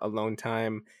our alone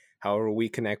time, however we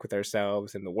connect with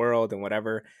ourselves and the world and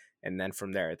whatever, and then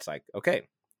from there it's like, okay,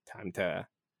 time to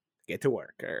get to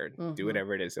work or do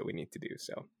whatever it is that we need to do.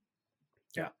 So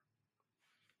yeah.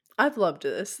 I've loved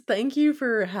this. Thank you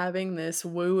for having this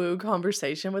woo-woo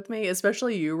conversation with me,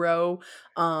 especially you, Ro.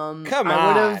 Come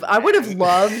I would have man.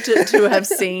 loved to have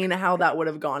seen how that would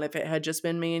have gone if it had just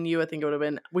been me and you. I think it would have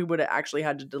been, we would have actually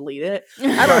had to delete it.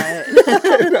 I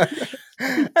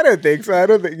don't think so. I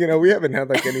don't think, we haven't had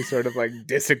like any sort of like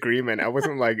disagreement. I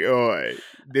wasn't like, oh,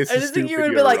 this I is just stupid. think you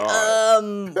would be like,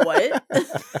 what?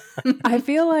 I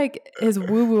feel like as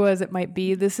woo-woo as it might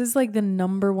be, this is like the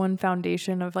number one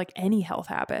foundation of like any health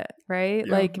habit, right?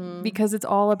 Like, because it's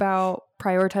all about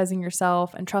prioritizing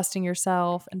yourself and trusting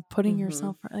yourself and putting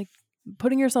yourself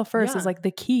first is like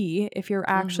the key if you're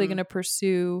actually going to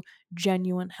pursue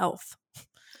genuine health.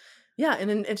 Yeah, and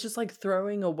then it's just like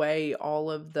throwing away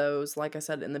all of those, like I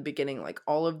said in the beginning, like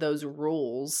all of those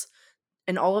rules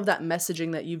and all of that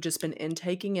messaging that you've just been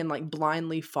intaking and like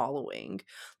blindly following.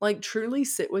 Like truly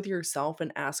sit with yourself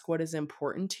and ask what is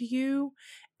important to you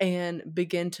and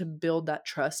begin to build that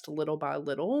trust little by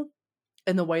little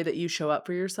in the way that you show up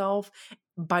for yourself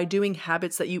by doing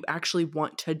habits that you actually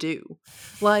want to do.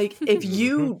 Like if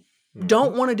you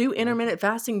don't want to do intermittent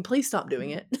fasting, please stop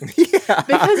doing it.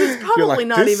 Because it's probably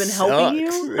not even helping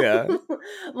you. Yeah.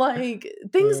 Like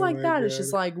things like that. God. It's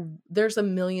just like there's a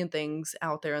million things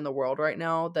out there in the world right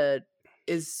now that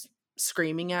is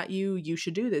screaming at you, you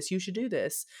should do this, you should do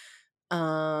this.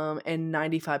 And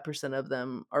 95% of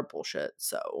them are bullshit.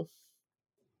 So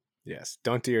yes,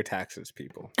 don't do your taxes,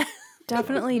 people.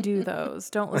 Definitely do those.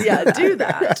 Don't listen. Yeah, do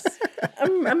that.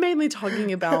 I'm mainly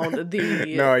talking about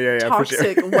the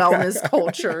toxic wellness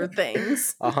culture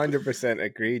things. 100%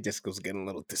 agree. Just was getting a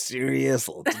little too serious,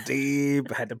 a little too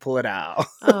deep. I had to pull it out.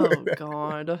 Oh,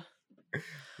 God.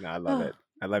 No, I love it.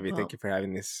 I love you. Thank you for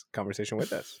having this conversation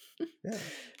with us. Yeah.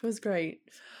 It was great.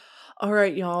 All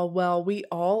right, y'all. Well, we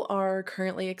all are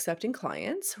currently accepting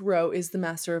clients. Ro is the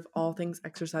master of all things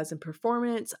exercise and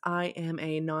performance. I am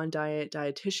a non-diet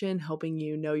dietitian helping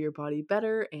you know your body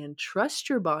better and trust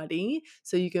your body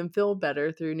so you can feel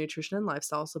better through nutrition and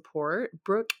lifestyle support.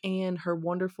 Brooke and her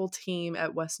wonderful team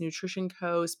at West Nutrition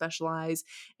Co. specialize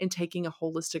in taking a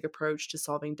holistic approach to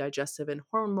solving digestive and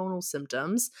hormonal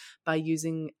symptoms by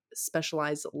using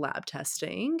specialized lab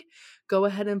testing. Go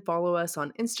ahead and follow us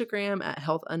on Instagram at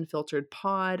Health Unfiltered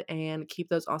Pod and keep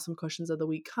those awesome questions of the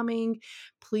week coming.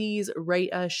 Please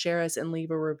rate us, share us, and leave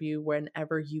a review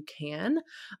whenever you can,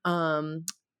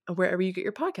 wherever you get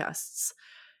your podcasts.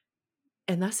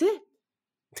 And that's it.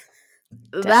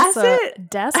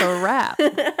 That's a wrap.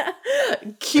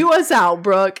 Cue us out,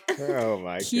 Brooke. Oh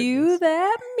my goodness. Cue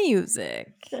that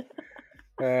music.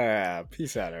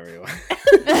 Peace out, everyone.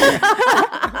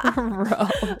 Bro.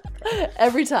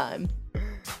 Every time.